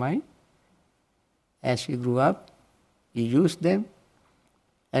into our mind. As we grew up, we used them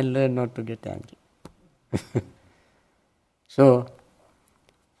and learned not to get angry. So,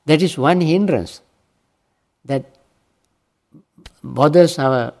 that is one hindrance that bothers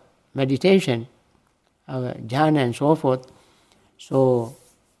our meditation, our jhana and so forth. So,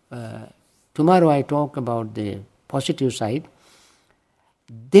 tomorrow I talk about the positive side.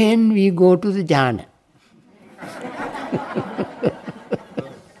 Then we go to the jhana.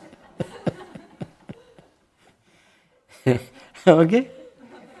 Okay?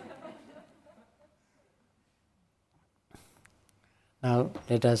 Now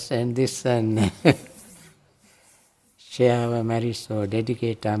let us end this and share our merits or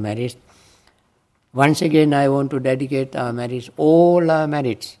dedicate our merits. Once again I want to dedicate our merits, all our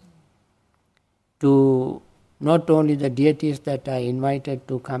merits, to not only the deities that are invited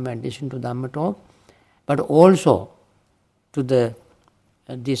to come and listen to Dhamma talk, but also to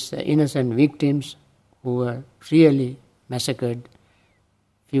these innocent victims who were really massacred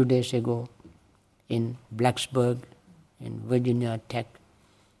few days ago in Blacksburg, in Virginia Tech.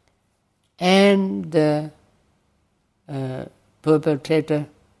 And the perpetrator,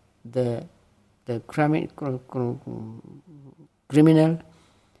 the criminal,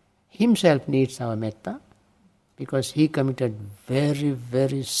 himself needs our metta because he committed very,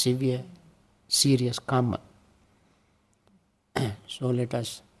 very severe, serious karma. So let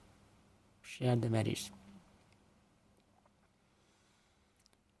us share the merits.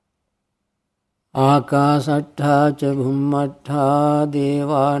 Akasattha ca bhummattha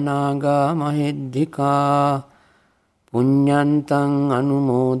deva naga mahiddhika punyantang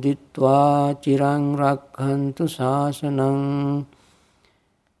anumoditva cirang rakkhantu sasanang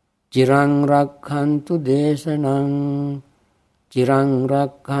cirang rakkhantu desanang cirang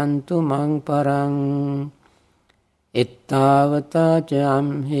rakkhantu mang parang ettavata ca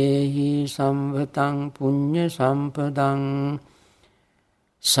amhehi samvatang punya sampadang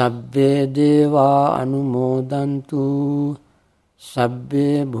sabbe deva anumodantu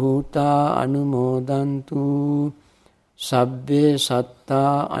sabbe bhuta anumodantu sabbe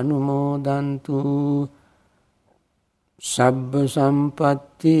satta anumodantu sabba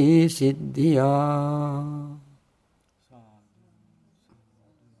sampatti siddhya.